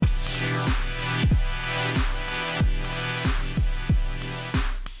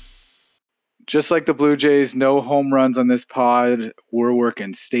Just like the Blue Jays, no home runs on this pod. We're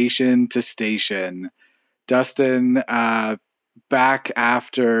working station to station. Dustin, back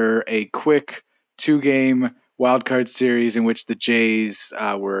after a quick two-game wildcard series in which the Jays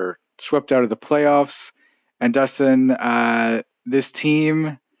were swept out of the playoffs. And Dustin, this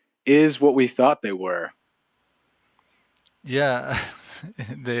team is what we thought they were. Yeah,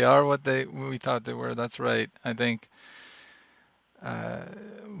 they are what we thought they were. That's right. I think uh,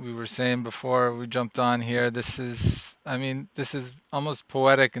 we were saying before we jumped on here. This is almost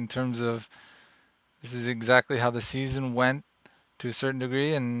poetic in terms of this is exactly how the season went to a certain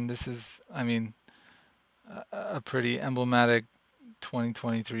degree, and this is, a pretty emblematic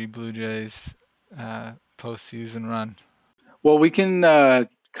 2023 Blue Jays postseason run. Well, we can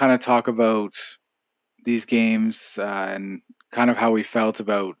kind of talk about these games and kind of how we felt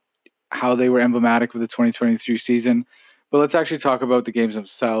about how they were emblematic of the 2023 season. But let's actually talk about the games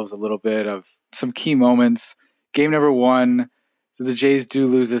themselves a little bit of some key moments. Game number one. So the Jays do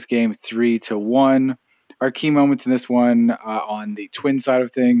lose this game 3-1. Our key moments in this one on the Twin side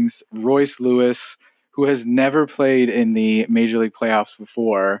of things, Royce Lewis, who has never played in the Major League playoffs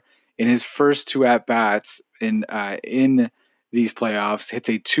before, in his first two at bats in these playoffs, hits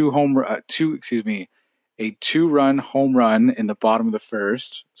a two-run home run in the bottom of the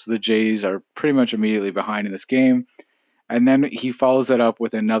first. So the Jays are pretty much immediately behind in this game. And then he follows it up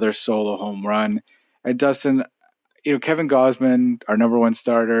with another solo home run. And Dustin, Kevin Gosman, our number one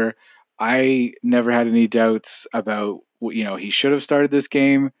starter, I never had any doubts about, he should have started this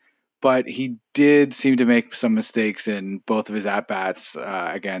game, but he did seem to make some mistakes in both of his at-bats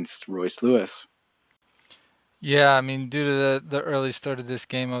against Royce Lewis. Yeah, due to the early start of this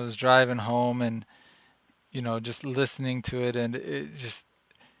game, I was driving home and just listening to it, and it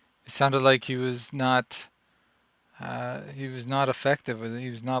sounded like he was not effective with it. He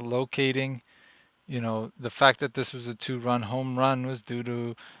was not locating. The fact that this was a two-run home run was due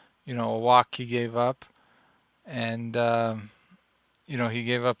to a walk he gave up, and he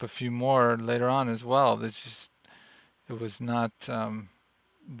gave up a few more later on as well. It was not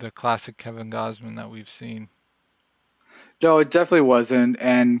the classic Kevin Gosman that we've seen. No, it definitely wasn't.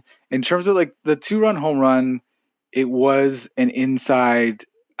 And in terms of like the two-run home run, it was an inside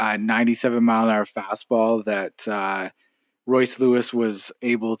 97-mile-an-hour fastball that Royce Lewis was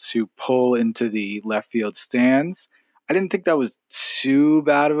able to pull into the left field stands. I didn't think that was too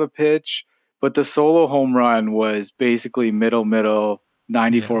bad of a pitch, but the solo home run was basically middle,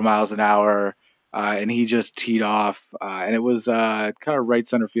 94 Yeah. miles an hour, and he just teed off, and it was kind of right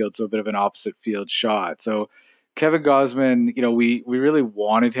center field, so a bit of an opposite field shot. So Kevin Gosman, we really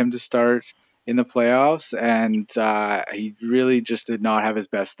wanted him to start in the playoffs, and he really just did not have his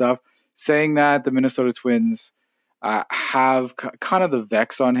best stuff. Saying that, the Minnesota Twins have kind of the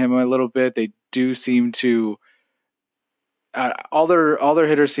vex on him a little bit. They do seem to all their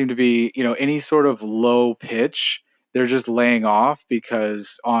hitters seem to be any sort of low pitch they're just laying off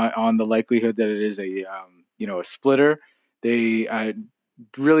because on the likelihood that it is a splitter. They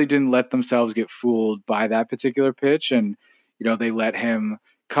really didn't let themselves get fooled by that particular pitch, and they let him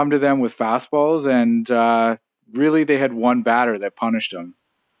come to them with fastballs, and really they had one batter that punished him.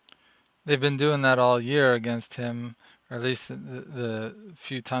 They've been doing that all year against him, or at least the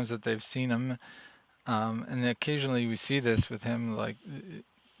few times that they've seen him. And occasionally we see this with him, like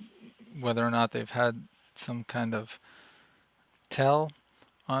whether or not they've had some kind of tell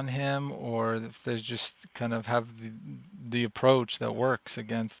on him, or if they just kind of have the approach that works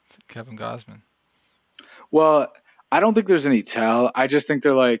against Kevin Gosman. Well, I don't think there's any tell. I just think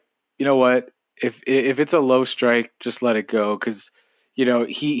they're like, you know what? If it's a low strike, just let it go because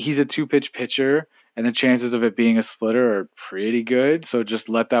he's a two pitch pitcher, and the chances of it being a splitter are pretty good. So just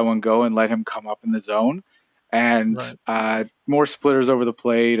let that one go and let him come up in the zone, and Right. more splitters over the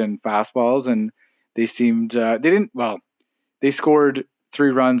plate and fastballs, and they didn't well they scored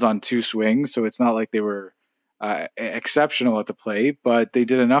three runs on two swings, so it's not like they were exceptional at the plate, but they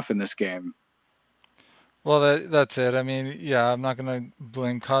did enough in this game. Well, that's it. Yeah, I'm not going to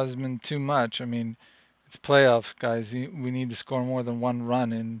blame Cosman too much. It's playoffs, guys. We need to score more than one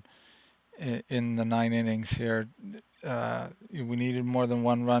run in the 9 innings here. We needed more than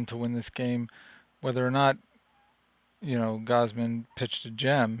one run to win this game, whether or not Gosman pitched a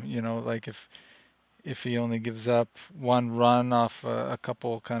gem. Like if he only gives up one run off a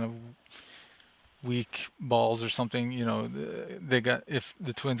couple kind of weak balls or something, they got if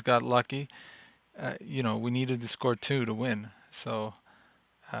the Twins got lucky, we needed to score two to win. So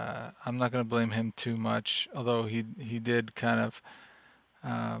I'm not going to blame him too much, although he did kind of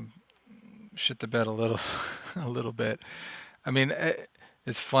um, shit the bed a little a little bit. I mean,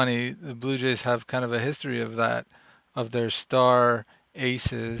 it's funny. The Blue Jays have kind of a history of that, of their star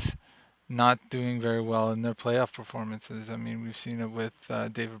aces not doing very well in their playoff performances. I mean, we've seen it with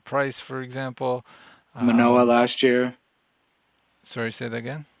David Price, for example. Manoa Um, last year. sorry, say that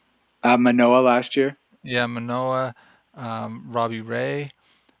again. Manoa last year. Yeah, Manoa, Robbie Ray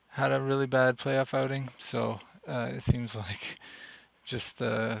had a really bad playoff outing. So it seems like just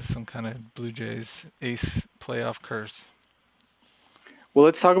some kind of Blue Jays ace playoff curse. Well,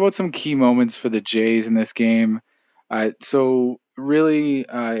 let's talk about some key moments for the Jays in this game. So really,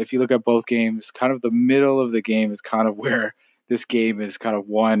 if you look at both games, kind of the middle of the game is kind of where this game is kind of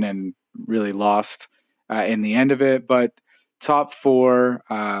won and really lost in the end of it. But top four,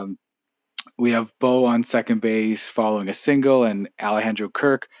 we have Bo on second base following a single, and Alejandro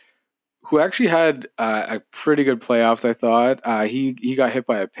Kirk, who actually had a pretty good playoffs, I thought. He got hit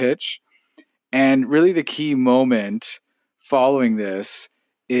by a pitch, and really, the key moment following this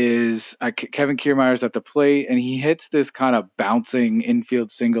is Kevin Kiermaier's at the plate, and he hits this kind of bouncing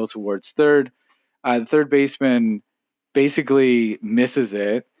infield single towards third. The third baseman basically misses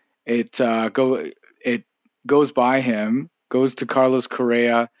it. It goes by him, goes to Carlos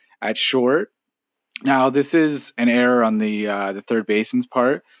Correa at short. Now, this is an error on the third baseman's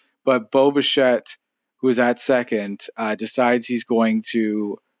part, but Bo Bichette, who is at second, decides he's going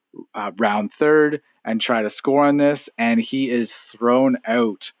to round third and try to score on this, and he is thrown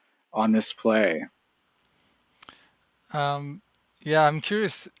out on this play. Um, yeah, I'm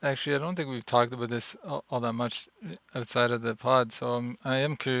curious. Actually, I don't think we've talked about this all that much outside of the pod, so I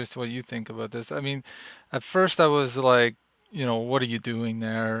am curious what you think about this. I mean, at first I was like, what are you doing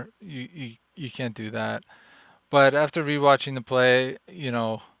there? You can't do that. But after rewatching the play,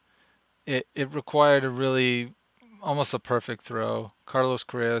 it required a really almost a perfect throw. Carlos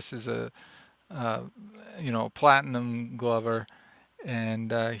Correas is a uh, platinum glover,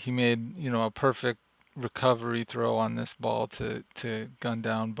 and he made a perfect recovery throw on this ball to gun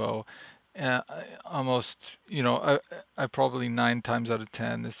down Bo. Almost, I probably 9 times out of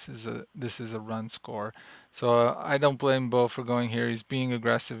 10 this is a run score. So I don't blame Bo for going here. He's being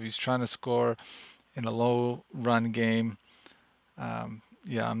aggressive. He's trying to score in a low run game.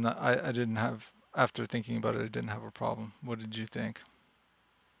 Yeah, I'm not. I didn't have after thinking about it. I didn't have a problem. What did you think?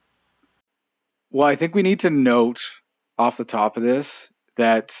 Well, I think we need to note off the top of this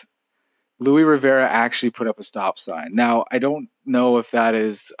that Louis Rivera actually put up a stop sign. Now, I don't know if that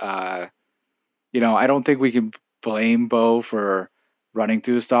is, I don't think we can blame Bo for running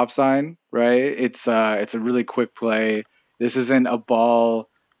through the stop sign, right? It's a really quick play. This isn't a ball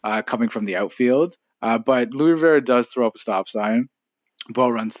coming from the outfield, but Louis Rivera does throw up a stop sign. Bo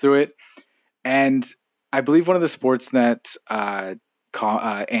runs through it. And I believe one of the Sportsnet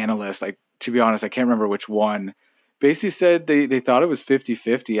analysts, like to be honest, I can't remember which one, basically said they thought it was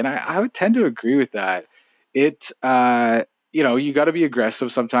 50-50. And I would tend to agree with that. It, you got to be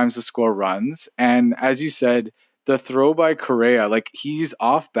aggressive sometimes to score runs. And as you said, the throw by Correa, like he's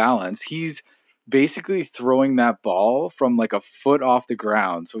off balance. He's basically throwing that ball from like a foot off the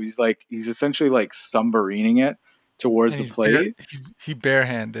ground. So he's essentially like submarining it towards And the plate. he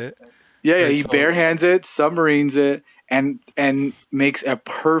barehanded it, Yeah, yeah, right? he So barehands it, submarines it, and makes a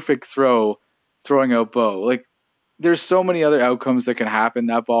perfect throw, throwing out Bo. Like there's so many other outcomes that can happen.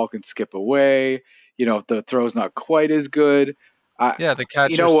 That ball can skip away. The throw's not quite as good. I, yeah, the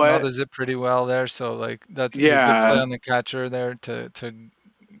you catcher know what? smothers it pretty well there. So like that's a good play Yeah, on the catcher there to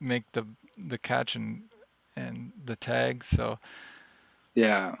make the catch and the tag. So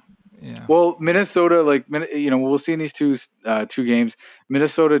yeah. yeah, Well, Minnesota, like we'll see in these two games.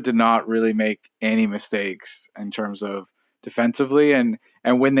 Minnesota did not really make any mistakes in terms of defensively, and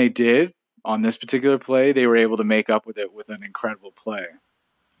when they did on this particular play, they were able to make up with it with an incredible play.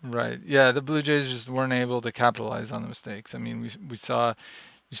 right. Yeah, the Blue Jays just weren't able to capitalize on the mistakes. I mean, we saw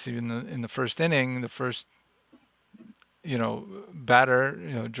you see in the first inning, the first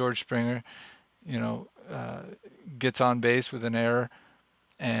batter, George Springer, you know, uh, gets on base with an error,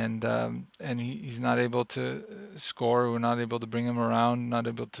 and he's not able to score. We're not able to bring him around, not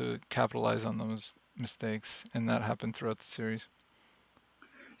able to capitalize on those mistakes, and that happened throughout the series.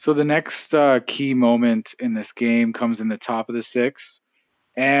 So the next key moment in this game comes in the top of the sixth,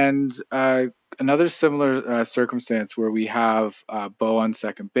 and another similar circumstance where we have Bo on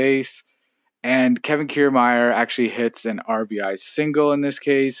second base. And Kevin Kiermaier actually hits an RBI single in this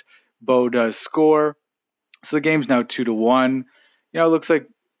case. Bo does score. So the game's now 2-1. It looks like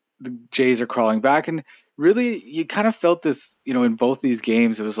the Jays are crawling back, and really, you kind of felt this. In both these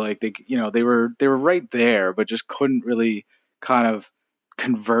games, it was like they were right there, but just couldn't really kind of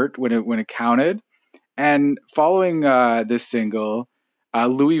convert when it counted. And following this single,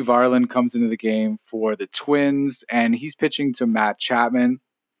 Louis Varland comes into the game for the Twins, and he's pitching to Matt Chapman.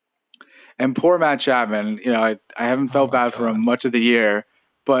 And poor Matt Chapman, I haven't Oh felt my bad for him God. much of the year,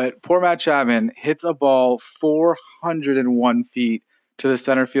 but poor Matt Chapman hits a ball 401 feet to the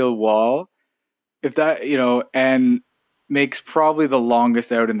center field wall. If that, and makes probably the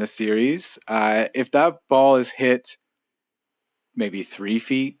longest out in the series. If that ball is hit maybe 3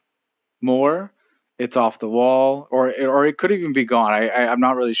 feet more, it's off the wall, or it could even be gone. I'm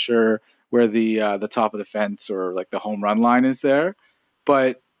not really sure where the top of the fence or like the home run line is there,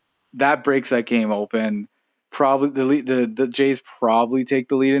 but that breaks that game open. Probably the Jays probably take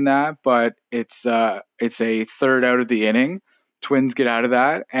the lead in that, but it's a third out of the inning. Twins get out of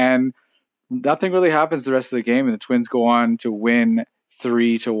that, and nothing really happens the rest of the game, and the Twins go on to win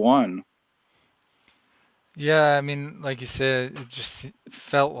 3-1. Yeah, I mean, like you said, it just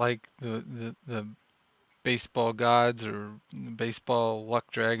felt like the baseball gods or the baseball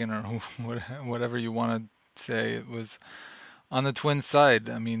luck dragon or whatever you want to say. It was on the Twins side.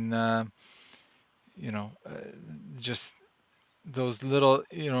 I mean, you know, just those little,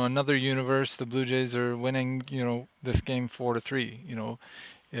 another universe. The Blue Jays are winning, this game 4-3.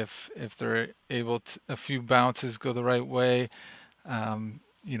 If they're able to, a few bounces go the right way,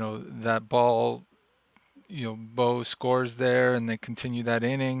 that ball, Bo scores there, and they continue that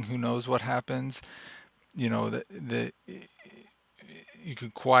inning. Who knows what happens? The you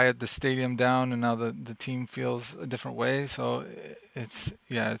could quiet the stadium down, and now the team feels a different way. So it's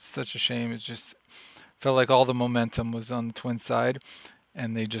such a shame. It just felt like all the momentum was on the Twins side,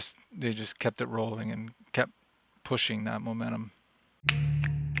 and they just kept it rolling and kept pushing that momentum.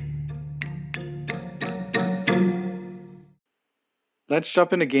 Let's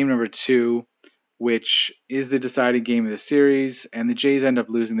jump into game number two, which is the deciding game of the series, and the Jays end up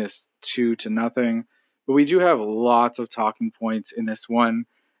losing this 2-0. But we do have lots of talking points in this one,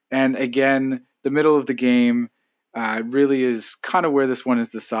 and again, the middle of the game really is kind of where this one is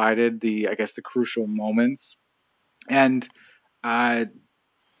decided. I guess the crucial moments, and uh,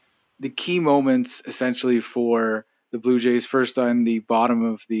 the key moments essentially for the Blue Jays first on the bottom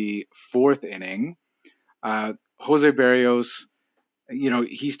of the fourth inning. Jose Barrios,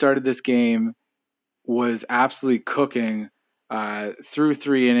 he started this game, was absolutely cooking through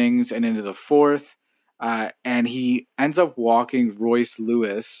 3 innings and into the fourth. And he ends up walking Royce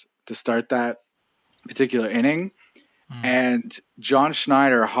Lewis to start that particular inning. Mm. And John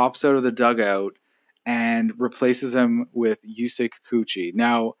Schneider hops out of the dugout and replaces him with Yusei Kikuchi.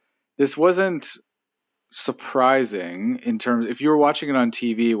 Now, this wasn't surprising in terms, if you were watching it on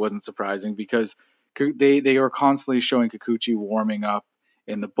TV, it wasn't surprising because they were constantly showing Kikuchi warming up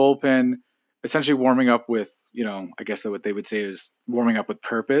in the bullpen, essentially warming up with, I guess that what they would say is warming up with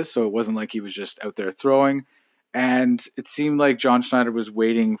purpose. So it wasn't like he was just out there throwing. And it seemed like John Schneider was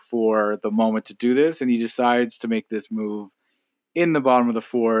waiting for the moment to do this, and he decides to make this move in the bottom of the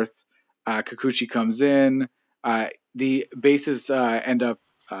fourth. Kikuchi comes in. The bases end up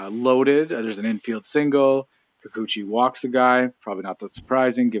loaded. There's an infield single. Kikuchi walks a guy. Probably not that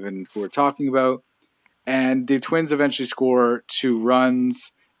surprising given who we're talking about. And the Twins eventually score 2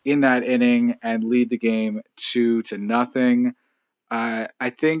 runs in that inning and lead the game 2-0. I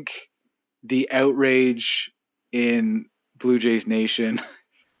think the outrage in Blue Jays Nation,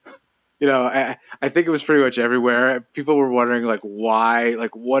 I think it was pretty much everywhere. People were wondering, like, why,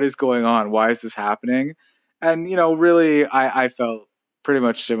 like, what is going on? Why is this happening? And, really, I felt pretty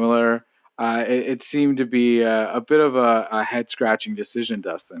much similar. It seemed to be a bit of a head scratching decision,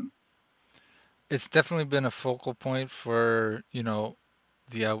 Dustin. It's definitely been a focal point for,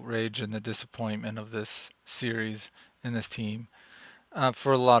 the outrage and the disappointment of this series and this team,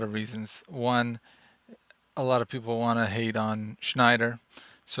 for a lot of reasons. One, a lot of people want to hate on Schneider.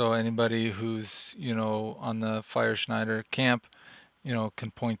 So anybody who's, on the Fire Schneider camp,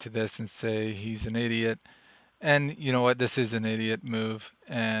 can point to this and say he's an idiot. And you know what? This is an idiot move.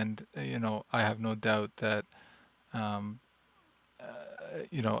 And, I have no doubt that, um,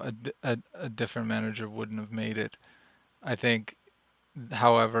 a different manager wouldn't have made it. I think,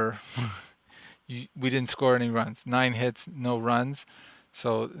 however, we didn't score any runs. 9 hits, no runs.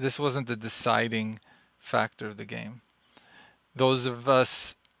 So this wasn't the deciding factor of the game. Those of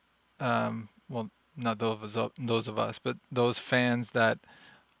us, well, not those of us, but those fans that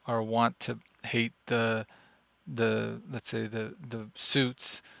are want to hate the let's say the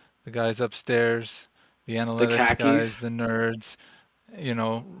suits, the guys upstairs, the The analytics guys, khakis. the nerds,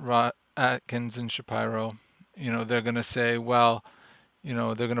 Atkins and Shapiro, they're gonna say, well,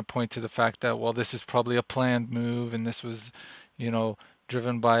 they're going to point to the fact that, well, this is probably a planned move and this was, you know,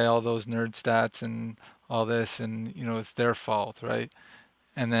 driven by all those nerd stats and all this, and, it's their fault, right?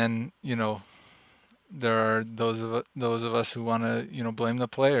 And then, there are those of us who want to, blame the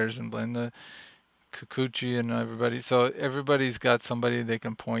players and blame the Kikuchi and everybody. So everybody's got somebody they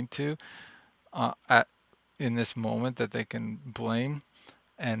can point to at in this moment that they can blame.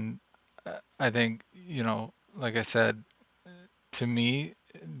 And I think, like I said, to me,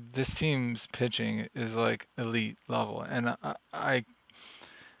 this team's pitching is like elite level, and I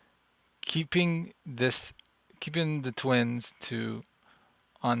keeping this keeping the Twins to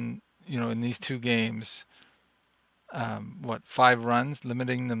on in these two games, what 5 runs,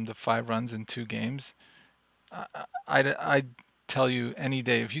 limiting them to 5 runs in 2 games. I'd tell you any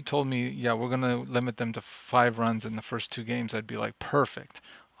day if you told me, yeah, we're gonna limit them to 5 runs in the first 2 games, I'd be like, perfect,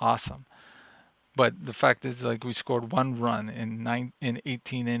 awesome. But the fact is, like, we scored 1 run in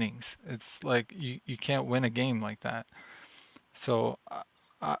 18 innings. It's like you can't win a game like that. So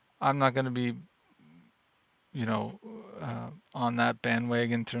I'm not going to be, you know, on that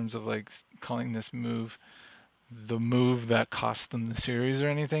bandwagon in terms of like calling this move the move that cost them the series or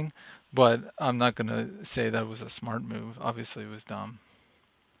anything. But I'm not going to say that was a smart move. Obviously, it was dumb.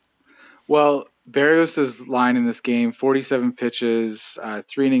 Well, Barrios' line in this game: 47 pitches,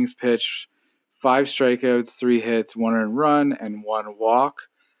 3 innings pitched, 5 strikeouts, 3 hits, 1 earned run, and 1 walk.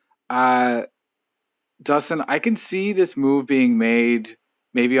 Uh, Dustin, I can see this move being made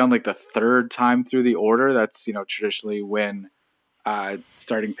maybe on like the third time through the order. That's traditionally when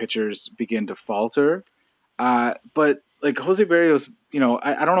starting pitchers begin to falter. But like Jose Barrios,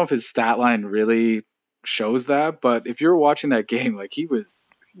 I don't know if his stat line really shows that, but if you're watching that game, like he was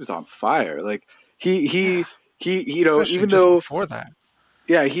on fire. Like he Yeah, he he especially even just though, before that.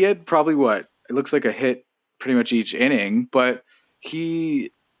 yeah, he had probably what it looks like a hit pretty much each inning, but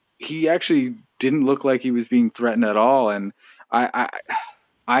he he actually didn't look like he was being threatened at all. And I I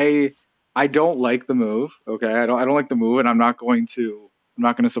I I don't like the move. Okay, I don't like the move, and I'm not going to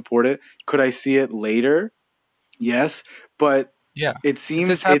support it. Could I see it later? Yes, but Yeah, it if this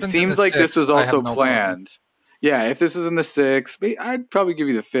seems it happens in the seems like this sixth, was I have also no problem. planned. Yeah, if this was in the sixth, I'd probably give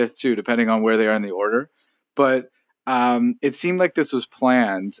you the fifth too, depending on where they are in the order. But it seemed like this was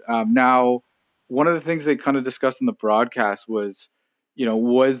planned. Now, one of the things they kind of discussed in the broadcast was,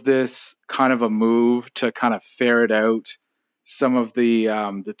 was this kind of a move to kind of ferret out some of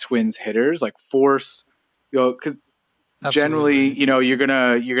the Twins hitters, like force, because generally, Absolutely.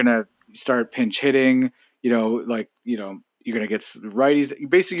 you're gonna start pinch hitting, like you're gonna get righties.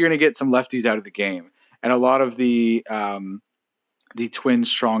 Basically, you're gonna get some lefties out of the game, and a lot of the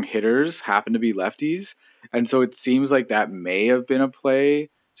Twins' strong hitters happen to be lefties, and so it seems like that may have been a play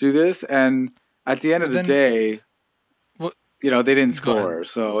to this. And at the end of But the then, day, what? they didn't Go ahead. score,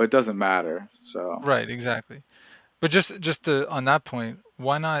 so it doesn't matter. So Right, exactly. But on that point,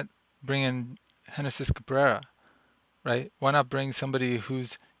 why not bring in Genesis Cabrera, right? Why not bring somebody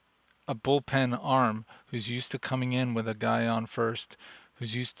who's a bullpen arm, who's used to coming in with a guy on first,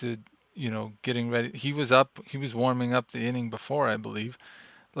 who's used to, getting ready. He was warming up the inning before, I believe.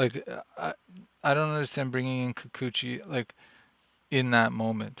 Like, I don't understand bringing in Kikuchi, like, in that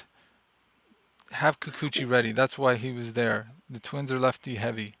moment. Have Kikuchi ready. That's why he was there. The Twins are lefty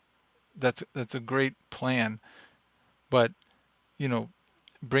heavy. That's a great plan. But, you know,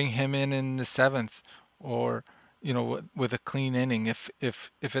 bring him in the seventh, or with a clean inning. If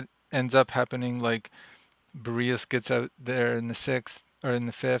it ends up happening like Barrios gets out there in the sixth or in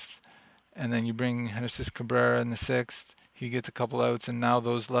the fifth, and then you bring Genesis Cabrera in the sixth, he gets a couple outs, and now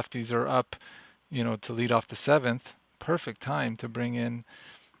those lefties are up, to lead off the seventh. Perfect time to bring in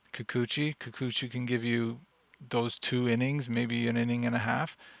Kikuchi. Kikuchi can give you those 2 innings, maybe an inning and a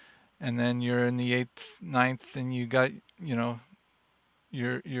half, and then you're in the eighth, ninth, and you got your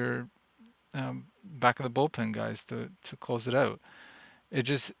back of the bullpen guys to close it out.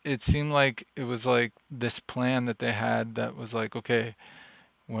 It seemed like it was like this plan that they had that was like, okay,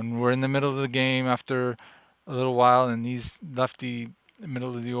 when we're in the middle of the game after a little while and these lefty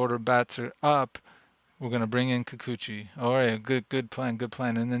middle of the order bats are up, we're gonna bring in Kikuchi. All right, good plan.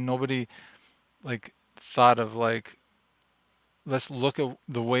 And then nobody like thought of like, let's look at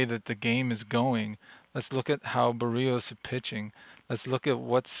the way that the game is going. Let's look at how Barrios is pitching. Let's look at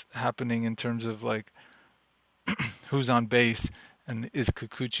what's happening in terms of like who's on base, and is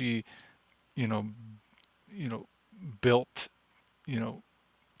Kikuchi, you know, you know, built, you know,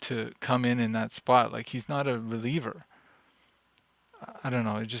 to come in that spot. Like, he's not a reliever. I don't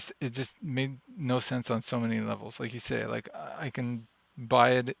know. It just made no sense on so many levels. Like you say, like I can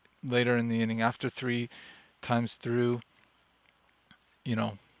buy it later in the inning after 3 times through. You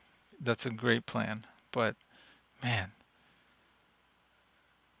know, that's a great plan. But man,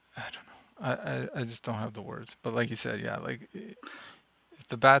 I don't know. I just don't have the words. But like you said, yeah, like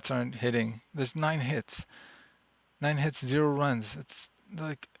the bats aren't hitting, there's 9 hits. 9 hits, 0 runs. It's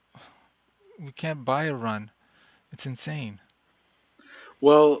like we can't buy a run. It's insane.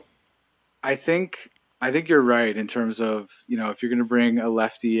 Well, I think I think you're right in terms of, if you're going to bring a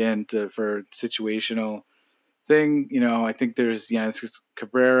lefty in for situational thing, I think there's Yanis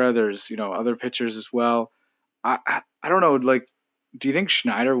Cabrera, there's, other pitchers as well. I don't know, like, do you think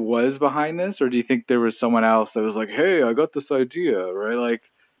Schneider was behind this, or do you think there was someone else that was like, "Hey, I got this idea," right? Like,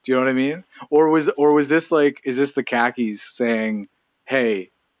 do you know what I mean? Or was this like, is this the khakis saying,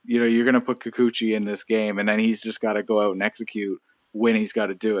 "Hey, you're gonna put Kikuchi in this game, and then he's just got to go out and execute when he's got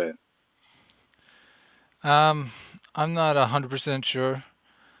to do it." Um, I'm not 100% sure.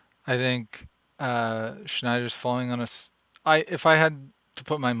 I think Schneider's falling on us. If I had to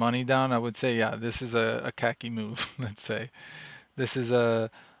put my money down, I would say, yeah, this is a khaki move. Let's say this is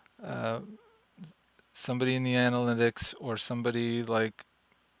a uh, somebody in the analytics or somebody like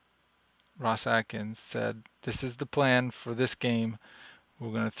Ross Atkins said, this is the plan for this game.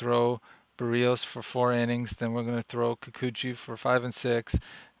 We're going to throw Barrios for 4 innings, then we're going to throw Kikuchi for 5 and 6,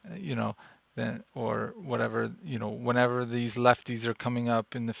 you know, then or whatever, whenever these lefties are coming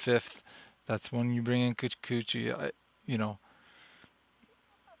up in the fifth, that's when you bring in Kikuchi. You know,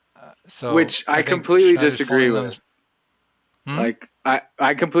 so Which I I think completely Schneider's disagree falling on with. his. Hmm? Like,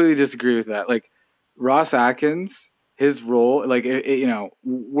 I completely disagree with that. Like, Ross Atkins, his role, like,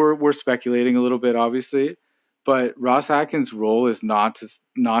 we're speculating a little bit, obviously, but Ross Atkins' role is not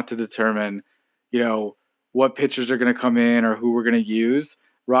to determine, you know, what pitchers are going to come in or who we're going to use.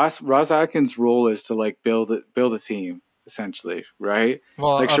 Ross Atkins' role is to, like, build a team, essentially, right?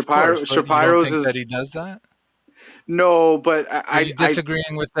 Well, Like, of course, but you don't Shapiro's think that is he does that? no, but Are you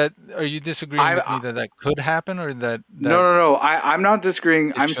disagreeing with that? Are you disagreeing with me I that that could happen, or that No, that no, no. I'm not disagreeing.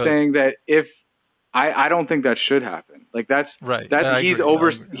 it I'm should? saying that if I don't think that should happen. Like, Right. that I agree. I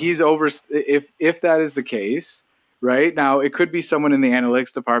agree. he's over. If that is the case, right now it could be someone in the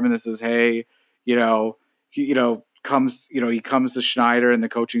analytics department that says, "Hey, he he comes to Schneider and the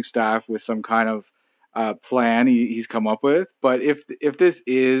coaching staff with some kind of plan he's come up with." But if this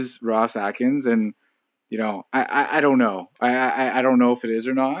is Ross Atkins, and I don't know. I don't know if it is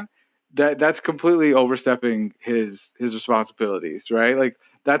or not. That's completely overstepping his responsibilities, right? Like,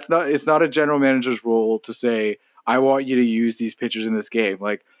 it's not a general manager's role to say, I want you to use these pitchers in this game.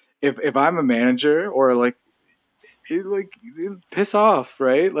 Like, if I'm a manager, or like, piss off,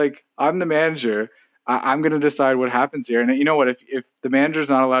 right? Like, I'm the manager. I'm gonna decide what happens here. And you know what? If the manager's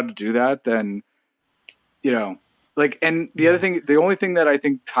not allowed to do that, then you know, like, and Yeah. the only thing that I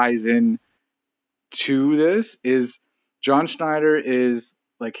think ties in to this is John Schneider is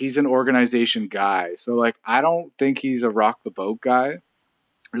like, he's an organization guy. So, like, I don't think he's a rock the boat guy,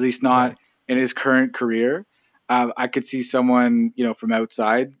 or at least not Right. in his current career. I could see someone, from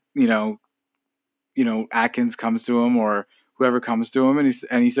outside, Atkins comes to him, or whoever comes to him,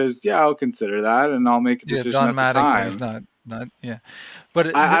 and he says, "Yeah, I'll consider that, and I'll make a Yeah. decision Don at the Mattingly's time." not. Yeah.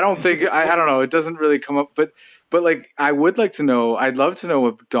 But I don't think I don't know. It doesn't really come up, but like, I would like to know. I'd love to know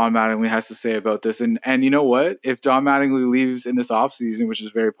what Don Mattingly has to say about this. And you know what? If Don Mattingly leaves in this offseason, which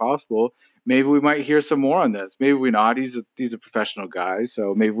is very possible, maybe we might hear some more on this. Maybe we not. He's a professional guy,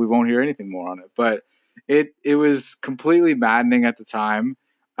 so maybe we won't hear anything more on it. But it was completely maddening at the time.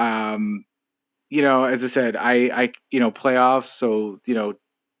 Um, as I said, playoffs, so,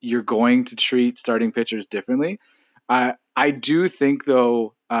 you're going to treat starting pitchers differently. I do think,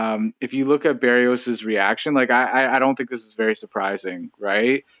 though, if you look at Barrios's reaction, like, I don't think this is very surprising,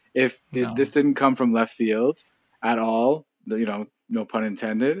 right? If this no. didn't come from left field at all, no pun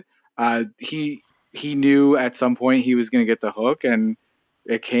intended. He knew at some point he was going to get the hook, and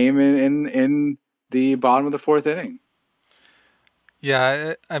it came in the bottom of the fourth inning.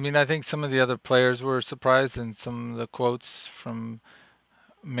 Yeah. I mean, I think some of the other players were surprised, and some of the quotes from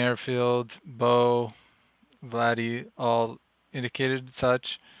Merrifield, Bo, Vladdy all indicated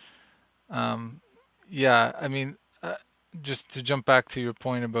such. Um, yeah. I mean, just to jump back to your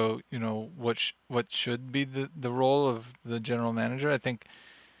point about what should be the role of the general manager, I think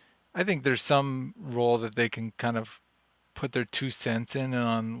there's some role that they can kind of put their 2 cents in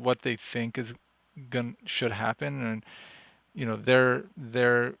on what they think is going should happen, and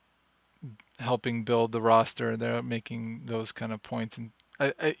they're helping build the roster. They're making those kind of points, and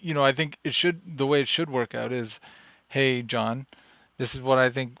I think the way it should work out is, hey John, this is what I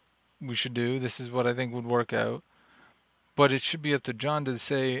think we should do. This is what I think would work out. But it should be up to John to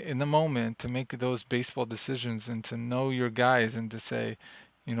say in the moment to make those baseball decisions and to know your guys and to say,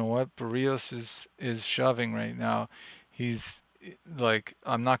 you know what, Barrios is shoving right now. He's like,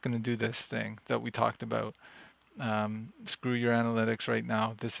 I'm not going to do this thing that we talked about. Screw your analytics right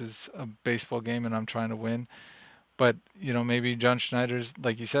now. This is a baseball game, and I'm trying to win. But maybe John Schneider's,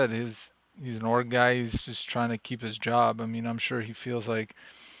 like you said, he's an org guy. He's just trying to keep his job. I mean, I'm sure he feels like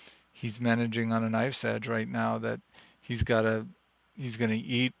he's managing on a knife's edge right now. That he's got to he's going to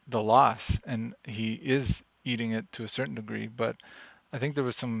eat the loss, and he is eating it to a certain degree. But I think there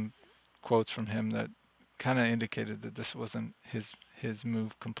was some quotes from him that kind of indicated that this wasn't his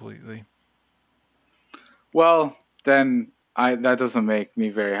move completely. Well, then I that doesn't make me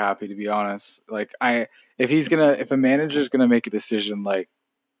very happy, to be honest. Like if a manager's gonna make a decision, like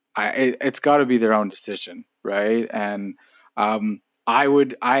it's got to be their own decision, right? And I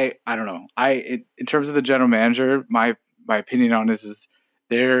don't know. In terms of the general manager, my opinion on this is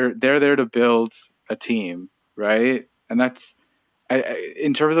they're there to build a team, right? And that's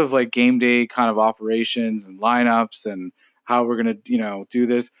in terms of like game day kind of operations and lineups and how we're gonna do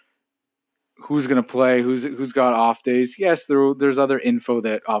this, who's going to play, who's got off days. Yes, there's other info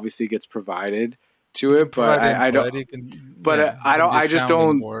that obviously gets provided He to can it, but provide I don't. input. He can, But yeah, he can be a I just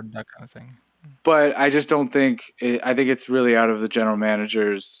sounding don't. board, that kind of thing. But I just don't think. I think it's really out of the general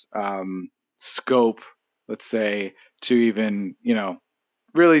manager's scope, let's say, to even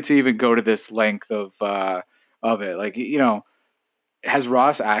really to even go to this length of it. Like has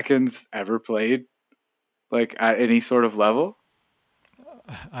Ross Atkins ever played like at any sort of level?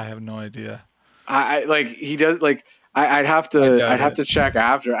 I have no idea. I like he does like I I'd doubt have it. to check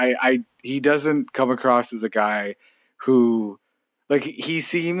after. He doesn't come across as a guy who like he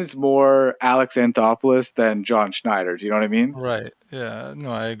seems more Alex Anthopoulos than John Schneider. Do you know what I mean? Right. Yeah.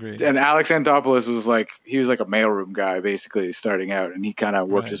 No, I agree. And Alex Anthopoulos was like he was like a mailroom guy basically starting out, and he kind of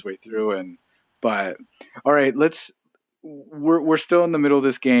worked Right. his way through. And but all right, we're still in the middle of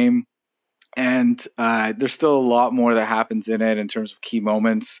this game, and there's still a lot more that happens in it in terms of key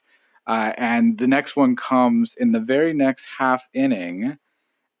moments. And the next one comes in the very next half inning,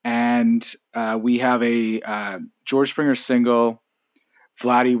 and we have a George Springer single.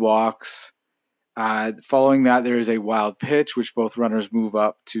 Vladdy walks. Following that, there is a wild pitch, which both runners move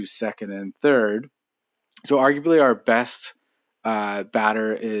up to second and third. So, arguably, our best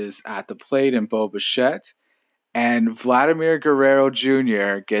batter is at the plate in Bo Bichette, and Vladimir Guerrero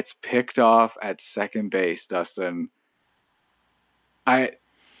Jr. gets picked off at second base. Dustin, I,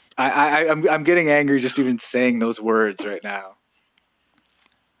 I'm getting angry just even saying those words right now.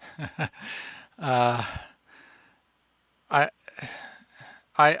 uh, I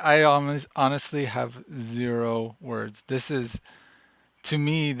I honestly have zero words. This is to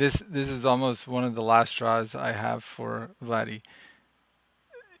me this is almost one of the last straws I have for Vladdy.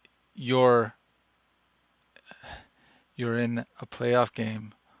 You're you're in a playoff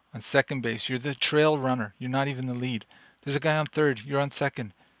game on second base. You're the trail runner. You're not even the lead. There's a guy on third. You're on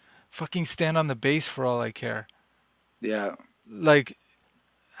second. Fucking stand on the base for all I care. Yeah. Like,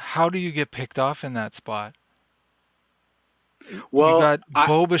 how do you get picked off in that spot? You Well, got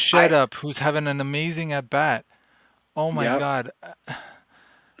Bo Bichette I, up, who's having an amazing at bat. Oh my yeah. God,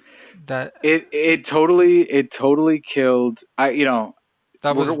 that It totally killed.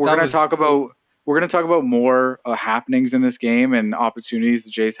 that was We're that gonna was talk about more happenings in this game and opportunities the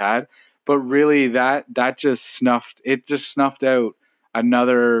Jays had, but really that just snuffed out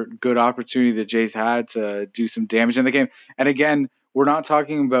another good opportunity the Jays had to do some damage in the game. And again, we're not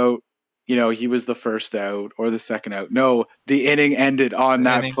talking about he was the first out or the second out. No, the inning ended on the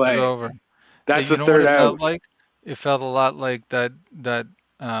that inning was play. over. That's You the know what third it felt out. like? It felt a lot like that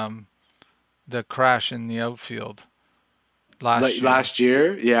um, the crash in the outfield last Like year. last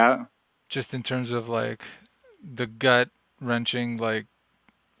year, yeah. Just in terms of like the gut wrenching, like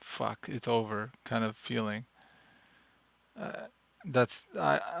fuck, it's over kind of feeling. Uh, that's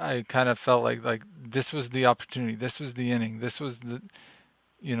I kind of felt like this was the opportunity. This was the inning. This was the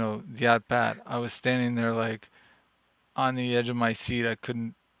at bat. I was standing there like on the edge of my seat. I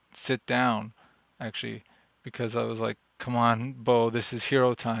couldn't sit down actually because I was like, "Come on, Bo, this is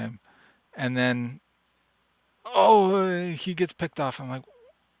hero time." And then he gets picked off. I'm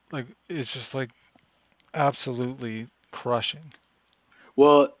like it's just like absolutely crushing.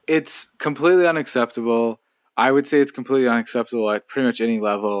 Well, it's completely unacceptable. I would say it's completely unacceptable at pretty much any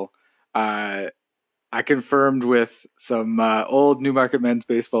level. Uh, I confirmed with some old Newmarket Men's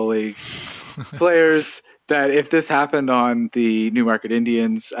Baseball League players that if this happened on the Newmarket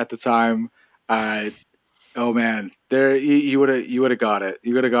Indians at the time, uh, oh man, there you would have got it.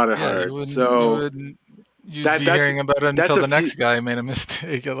 You would have got it Yeah, hard. So you'd that be hearing about it that's until a the few next guy made a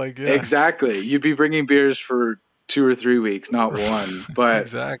mistake. Like, yeah, exactly. You'd be bringing beers for 2 or 3 weeks, not one.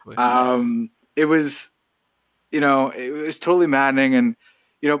 But exactly. it was it was totally maddening. And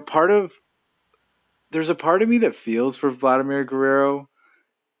part of there's a part of me that feels for Vladimir Guerrero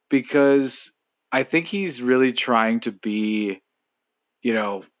because I think he's really trying to be, you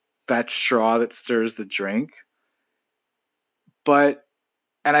know, that straw that stirs the drink. But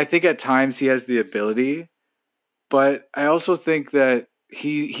and I think at times he has the ability, but I also think that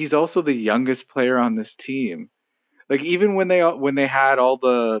he's also the youngest player on this team. Like even when they had all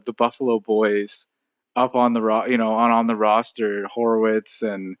the Buffalo boys up on the on the roster, Horowitz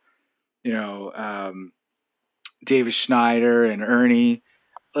and you know Davis Schneider and Ernie,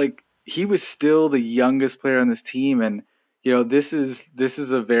 like he was still the youngest player on this team, and this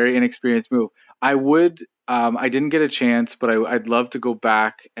is a very inexperienced move. I didn't get a chance, but I'd love to go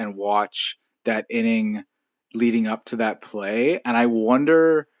back and watch that inning leading up to that play, and I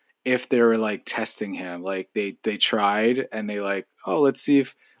wonder if they were like testing him, like they tried and they like, oh, let's see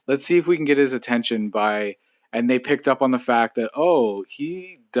if we can get his attention by, and they picked up on the fact that, oh,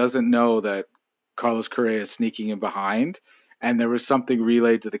 he doesn't know that Carlos Correa is sneaking in behind, and there was something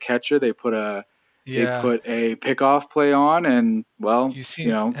relayed to the catcher. They Yeah. put a pickoff play on, and well, You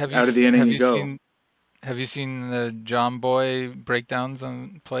seen out of the inning you go. have you seen the John Boy breakdowns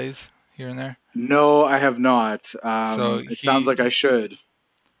on plays here and there? No, I have not. So It sounds like I should.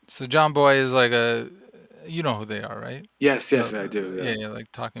 John Boy is like a, you know who they are, right? Yes, The, yes, I do. yeah, Yeah. yeah,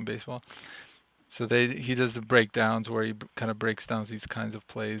 like talking baseball. So he does the breakdowns where he kind of breaks down these kinds of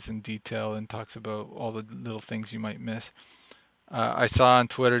plays in detail and talks about all the little things you might miss. I saw on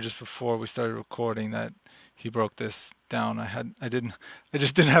Twitter just before we started recording that he broke this down. I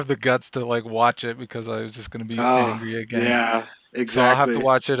just didn't have the guts to like watch it because I was just gonna be Oh, angry again. yeah, So I'll have to exactly.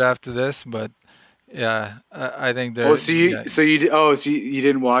 watch it after this. But yeah, I think Oh, there. so Yeah, you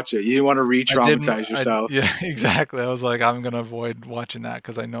didn't watch it. You didn't want to I didn't. re-traumatize yourself. Yeah, exactly. I was like, I'm gonna avoid watching that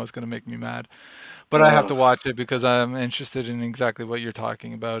because I know it's gonna make me mad. But I have Oh, to watch it because I'm interested in exactly what you're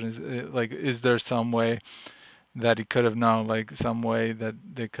talking about. Is there some way that he could have known, like some way that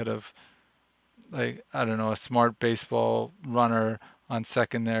they could have, like, I don't know, a smart baseball runner on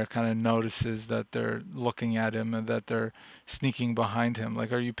second there kind of notices that they're looking at him and that they're sneaking behind him.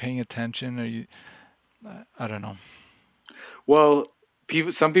 Like, are you paying attention? Are you? I don't know. well,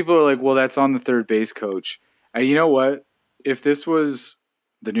 some people are like, well, that's on the third base coach. And you know what? If this was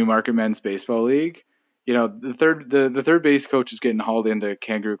the Newmarket Men's Baseball League, the third base coach is getting hauled into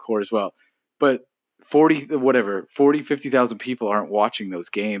kangaroo court as well. But 50,000 people aren't watching those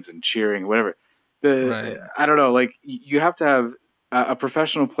games and cheering, whatever. Right. I don't know, like you have to have a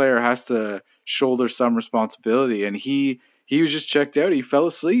professional player has to shoulder some responsibility, and he was just checked out. He fell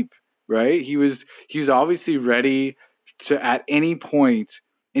asleep, right? He was obviously ready to at any point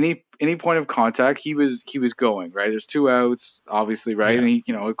of contact he was going, right. There's two outs, obviously, right, Yeah.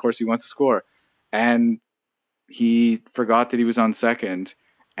 and of course he wants to score, and he forgot that he was on second,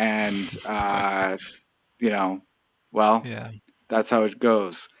 and you know well, Yeah. that's how it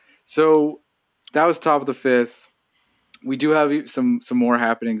goes. So that was top of the fifth. We do have some more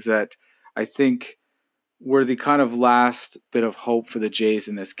happenings that I think were the kind of last bit of hope for the Jays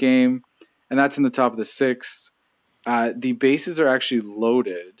in this game, and that's in the top of the sixth. The bases are actually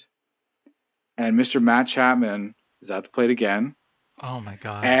loaded, and Mr. Matt Chapman is at the plate again. Oh my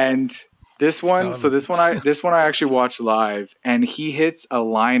God. And this one, Forgot so about this. this one I actually watched live, and he hits a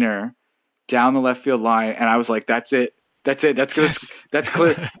liner down the left field line, and I was like, "That's it, that's it, Yes. that's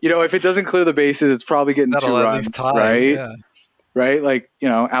clear." If it doesn't clear the bases, it's probably getting two That'll at least runs, tie. right? Yeah. Right? Like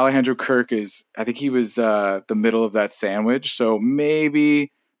Alejandro Kirk is, I think he was the middle of that sandwich, so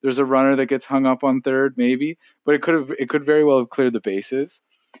maybe there's a runner that gets hung up on third, maybe, but it could very well have cleared the bases,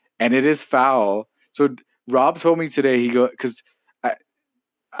 and it is foul. So Rob told me today, he go because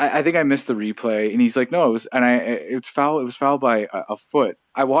I think I missed the replay, and he's like, no, it was, and it's foul. It was foul by a foot.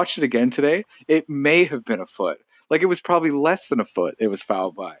 I watched it again today. It may have been a foot. Like it was probably less than a foot. It was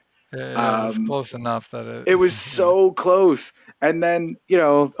fouled by. It was Um, close enough that it was yeah. so close. And then,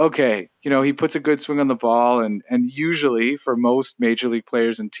 okay, he puts a good swing on the ball, and usually for most major league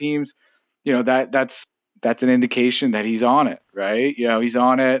players and teams, that's an indication that he's on it, right? He's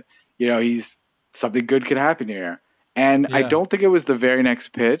on it. He's something good could happen here. And I Yeah. don't think it was the very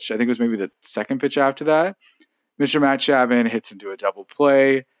next pitch. I think it was maybe the second pitch after that. Mr. Matt Chapman hits into a double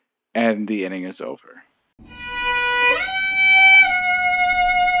play, and the inning is over.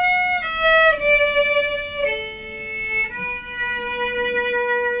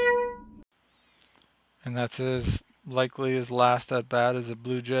 And that's as likely his last at bat as a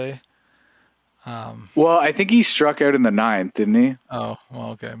Blue Jay. Um, Well, I think he struck out in the ninth, didn't he? oh, well,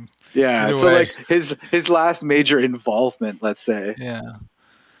 okay. Yeah, Either so way, like his last major involvement, let's say. yeah.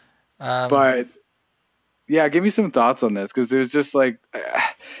 Um, But yeah, give me some thoughts on this because there's just like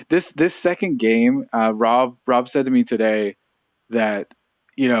this second game. Rob said to me today that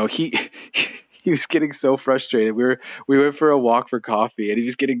he he was getting so frustrated. We went for a walk for coffee, and he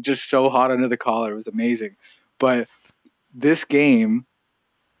was getting just so hot under the collar. It was amazing. But this game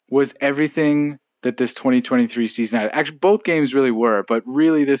was everything that this 2023 season had. Actually, both games really were, but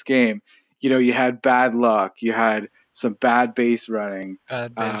really this game, you had bad luck, you had some bad base running,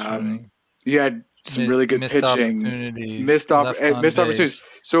 Bad base um, running, you had some really good missed pitching, opportunities, left on missed opportunities. base,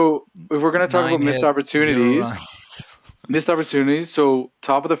 So if we're gonna talk about 9 hits, 0 runs. missed opportunities. So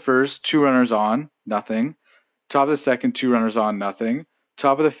top of the first, two runners on, nothing. Top of the second, two runners on, nothing.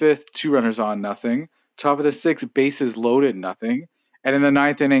 Top of the fifth, two runners on, nothing. Top of the sixth, bases loaded, nothing. And in the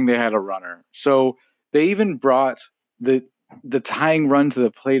ninth inning, they had a runner. So they even brought the the tying run to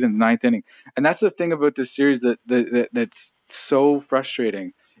the plate in the ninth inning. And that's the thing about this series that's so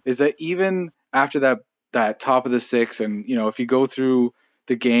frustrating is that even after that top of the sixth, and if you go through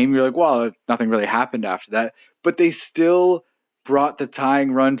the game, you're like, well, nothing really happened after that. But they still brought the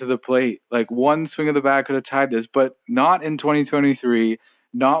tying run to the plate. Like one swing of the bat could have tied this, but not in 2023,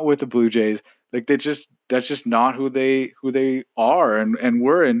 not with the Blue Jays. Like that's just not who they are and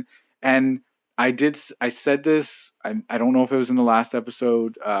were in. And I said this. I don't know if it was in the last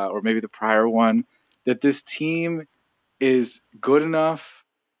episode or maybe the prior one that this team is good enough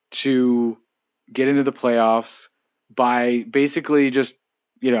to get into the playoffs by basically just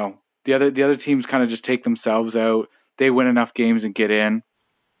the other teams kind of just take themselves out. They win enough games and get in.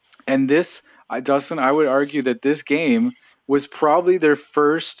 And Dustin, I would argue that this game was probably their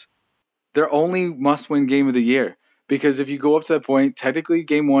only must-win game of the year. Because if you go up to that point, technically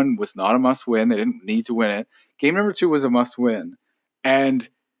game one was not a must-win. They didn't need to win it. Game number two was a must-win, and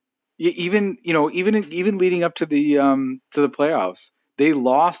even leading up to the playoffs, they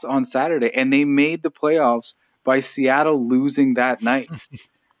lost on Saturday, and they made the playoffs by Seattle losing that night,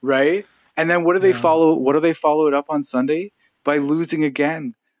 right? And then what do they Yeah, follow? What do they follow it up on Sunday by losing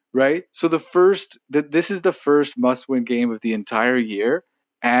again, right? So this is the first must-win game of the entire year,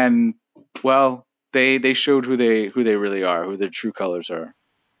 and well, they showed who they really are, who their true colors are.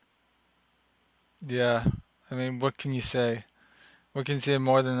 yeah. I mean, what can you say? What can you say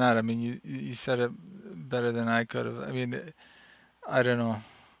more than that? I mean, you said it better than I could have. I mean, I don't know.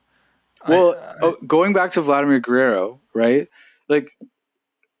 Well, I going back to Vladimir Guerrero, right? Like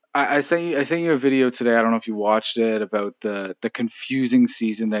I sent you a video today. I don't know if you watched it about the confusing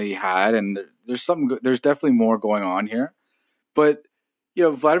season that he had, and there's definitely more going on here. But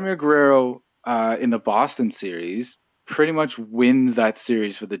Vladimir Guerrero in the Boston series pretty much wins that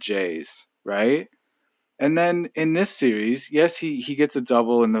series for the Jays, right? And then in this series, yes, he gets a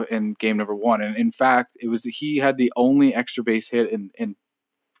double in game number one, and in fact, he had the only extra base hit in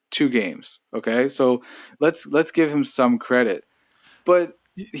two games. Okay, so let's give him some credit. But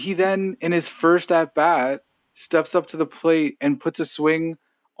he then, in his first at bat, steps up to the plate and puts a swing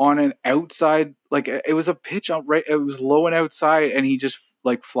on an outside, like it was a pitch out right, it was low and outside, and he just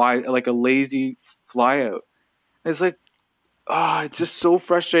like fly like a lazy fly out. It's like, it's just so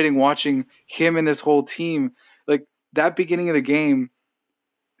frustrating watching him and this whole team. Like that beginning of the game,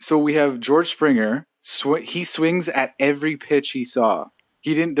 so we have George Springer. He swings at every pitch he saw.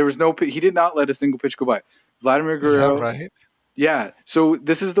 He didn't. There was no. He did not let a single pitch go by. Vladimir Is that Guerrero, right? yeah. So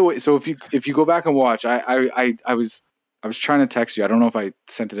this is the way. So if you go back and watch, I was trying to text you. I don't know if I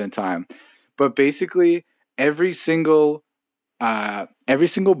sent it in time, but basically every single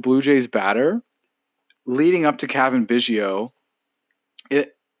Blue Jays batter leading up to Kevin Biggio,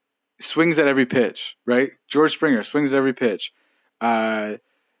 it swings at every pitch. Right? George Springer swings at every pitch. Uh,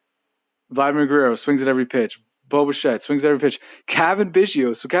 Vladimir Guerrero swings at every pitch. Bo Bichette swings at every pitch.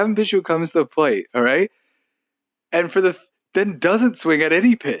 So Kevin Biggio comes to the plate. All right, and then doesn't swing at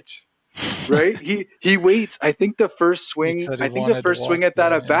any pitch. Right? He waits. I think the first He swing. said he I think the wanted to first swing walk at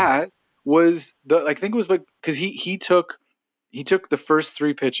that there. at Yeah, bat was I think it was like because he took the first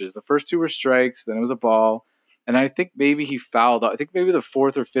three pitches. The first two were strikes. Then it was a ball, and I think maybe he fouled. I think maybe the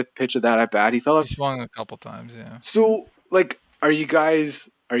fourth or fifth pitch of that at bat he fell he up. swung a couple times. Yeah, So like, are you guys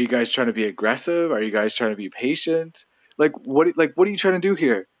trying to be aggressive? Are you guys trying to be patient? Like what are you trying to do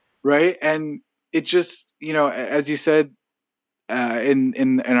here, right? And it just as you said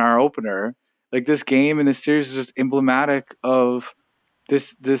in our opener, like this game and this series is just emblematic of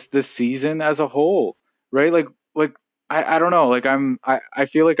this season as a whole, right? Like I don't know, like I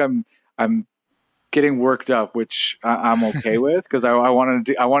feel like I'm getting worked up, which I'm okay with because I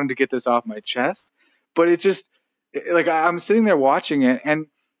wanted to get this off my chest, but it just like I'm sitting there watching it, and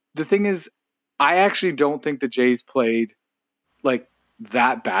the thing is, I actually don't think the Jays played like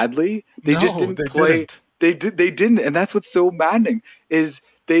that badly. They just no, didn't they play. didn't. They didn't, and that's what's so maddening is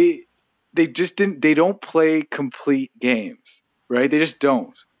they they just didn't they don't play complete games, right? They just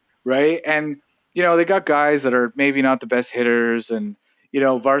don't, right? And they got guys that are maybe not the best hitters, and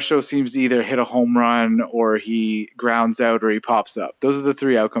Varsho seems to either hit a home run or he grounds out or he pops up. Those are the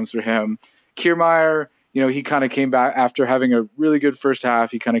three outcomes for him. Kiermaier, he kind of came back after having a really good first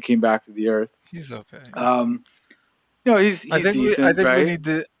half. He kind of came back to the earth. He's okay. Um, he's I decent, think we right? need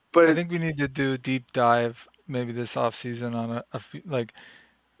to I But think we need to do a deep dive maybe this off season on a few, like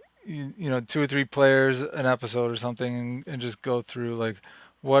two or three players an episode or something, and just go through like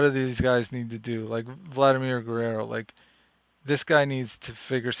what do these guys need to do? Like Vladimir Guerrero, like this guy needs to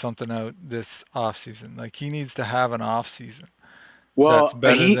figure something out this off season. Like he needs to have an off season that's Well,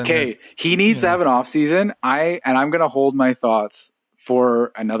 better than this. he needs You to know, have an off season. I'm gonna hold my thoughts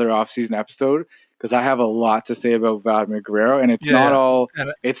for another off season episode because I have a lot to say about Vladimir Guerrero, and yeah, yeah,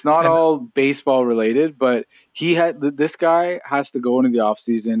 and it's not and all baseball related, but this guy has to go into the off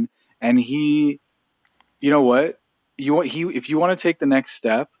season, and you know what, if you want to take the next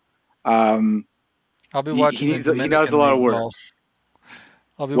step, um, I'll be watching the he does a Dominican lot of League work. ball.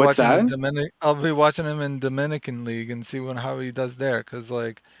 I'll be What's watching the that? Dominic. I'll be watching him in Dominican League and see how he does there. Cause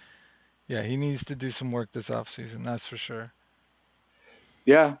like, yeah, he needs to do some work this off season. That's for sure.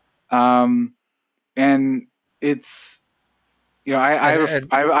 Yeah, and it's And and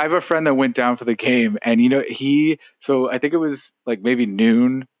I have a friend that went down for the game, and so I think it was like maybe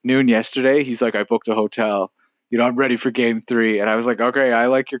noon yesterday. He's like, I booked a hotel. I'm ready for game three, and I was like, okay, I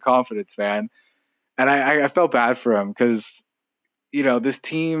like your confidence, man. And I felt bad for him because this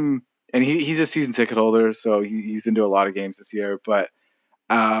team, and he's a season ticket holder, so he's been to a lot of games this year, but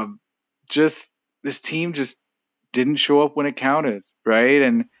um, just this team just didn't show up when it counted, right?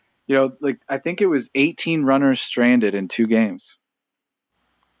 And like I think it was 18 runners stranded in two games.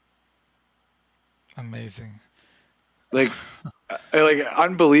 amazing. Like like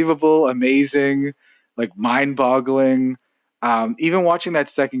unbelievable, amazing, like mind-boggling. Even watching that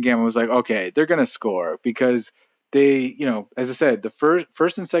second game, I was like, okay, they're gonna score because they, as I said, the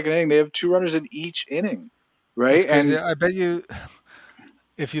first and second inning, they have two runners in each inning, It's right? crazy. And I bet you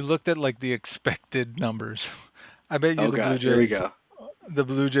if you looked at like the expected numbers, I bet you oh god, here we go. The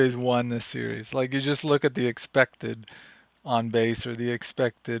Blue Jays won this series. Like you just look at the expected on base or the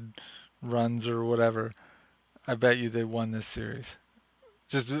expected runs or whatever. I bet you they won this series.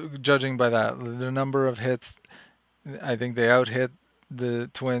 Just judging by that, the number of hits, I think they out hit the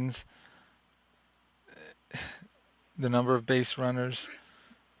Twins. The number of base runners,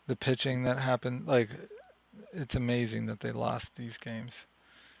 the pitching that happened, like it's amazing that they lost these games.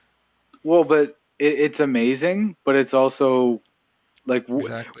 Well, but it's amazing, but it's also like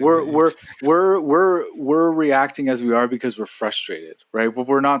Exactly what you expect. we're reacting as we are because we're frustrated, right? But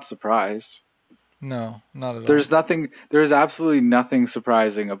we're not surprised. No, not at all. There's absolutely nothing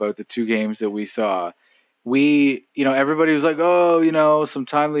surprising about the two games that we saw. Everybody was like, oh, some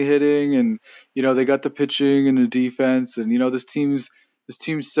timely hitting, and they got the pitching and the defense, and this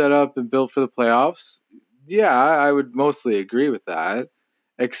team's set up and built for the playoffs. Yeah, I would mostly agree with that,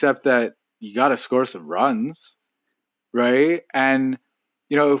 except that you got to score some runs, right? And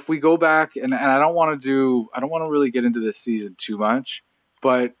if we go back, and I don't want to really get into this season too much,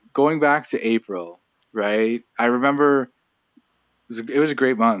 but going back to April, right? I remember it was a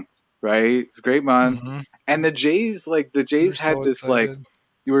great month, right? It was a great month, Hmm. and the We were Jays had so this like, excited.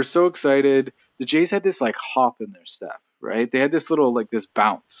 you were so excited. The Jays had this like hop in their step, right? They had this little like this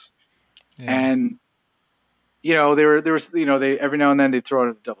bounce, Yeah. and they were they every now and then they throw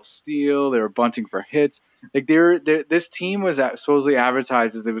out a double steal. They were bunting for hits. Like this team was supposedly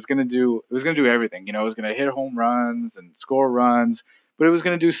advertised as it was gonna do everything. It was gonna hit home runs and score runs, but it was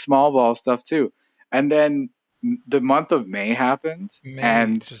gonna do small ball stuff too. And then the month of May happened,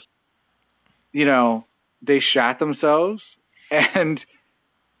 May and just they shat themselves, and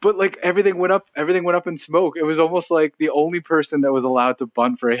but like everything went up in smoke. It was almost like the only person that was allowed to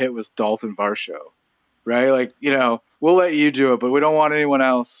bunt for a hit was Dalton Varsho, right? Like, we'll let you do it, but we don't want anyone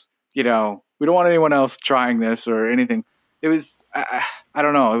else, we don't want anyone else trying this or anything. It was, I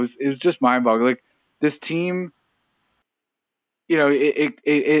don't know. It was just mind boggling. Like this team,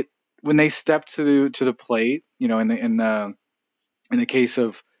 when they stepped to the plate, in the case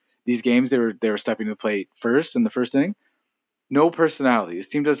of these games, they were stepping to the plate first in the first inning. No personality. This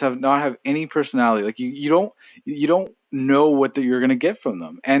team does have not have any personality. Like you don't know what you're gonna get from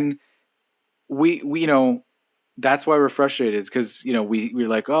them, and we that's why we're frustrated. Is because we're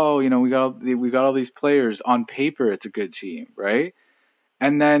like, oh, we got all these players on paper. It's a good team, right?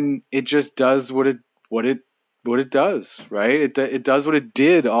 And then it just does what it does, right? It does what it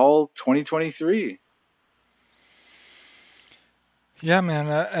did all 2023. Yeah, man.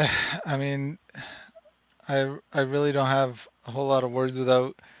 I mean, I really don't have a whole lot of words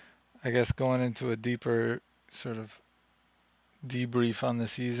without, I guess, going into a deeper sort of debrief on the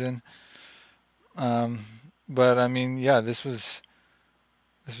season. Um, but I mean, yeah, this was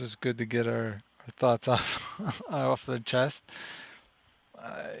good to get our thoughts off off the chest.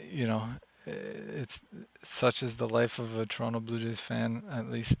 You know, it's such is the life of a Toronto Blue Jays fan, at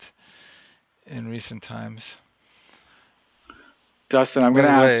least in recent times. Dustin, I'm By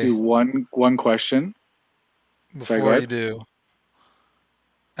going to the ask way, you one question. Sorry, go before ahead. you do,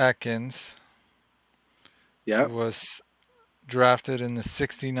 Atkins, who Yep. was drafted in the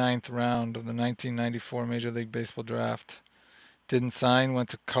 69th round of the 1994 Major League Baseball draft, didn't sign, went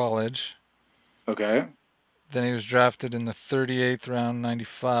to college. Okay. Then he was drafted in the 38th round,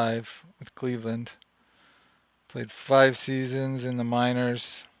 95, with Cleveland. Played 5 seasons in the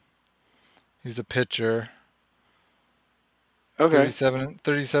minors. He was a pitcher. Okay.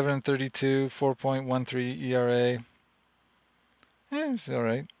 37 and 32, 4.13 ERA. Yeah, he's all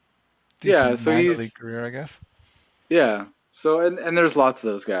right. Yeah, Decent so minor league he's career, I guess. yeah. So and there's lots of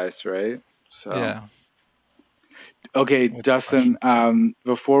those guys, right? So Yeah. okay, What's your Dustin, question?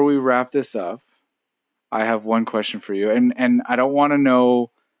 before we wrap this up, I have one question for you. And I don't want to know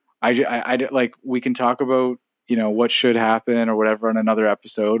like we can talk about, what should happen or whatever on another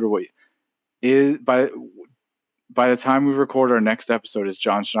episode or what is by the time we record our next episode, is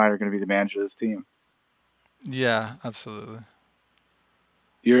John Schneider going to be the manager of this team? Yeah, absolutely.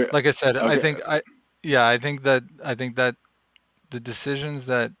 You're Like I said, okay. yeah, I think that the decisions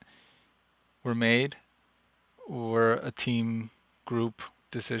that were made were a team group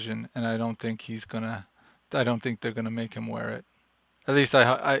decision, and I don't think they're gonna make him wear it. At least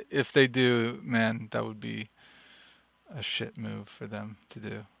if they do, man, that would be a shit move for them to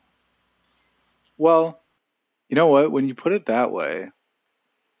do. Well, you know what? When you put it that way,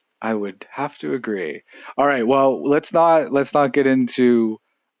 I would have to agree. All right. Well, let's not get into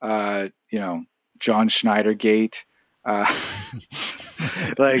you know John Schneider gate. Uh,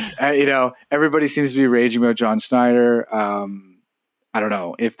 like everybody seems to be raging about John Schneider. I don't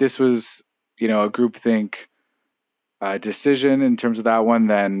know if this was a groupthink decision in terms of that one.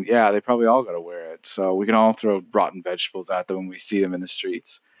 Then yeah, they probably all got to wear it. So we can all throw rotten vegetables at them when we see them in the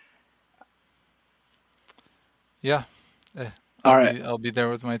streets. Yeah, All right. I'll be there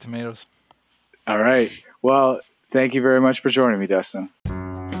with my tomatoes. All right. Well, thank you very much for joining me, Dustin.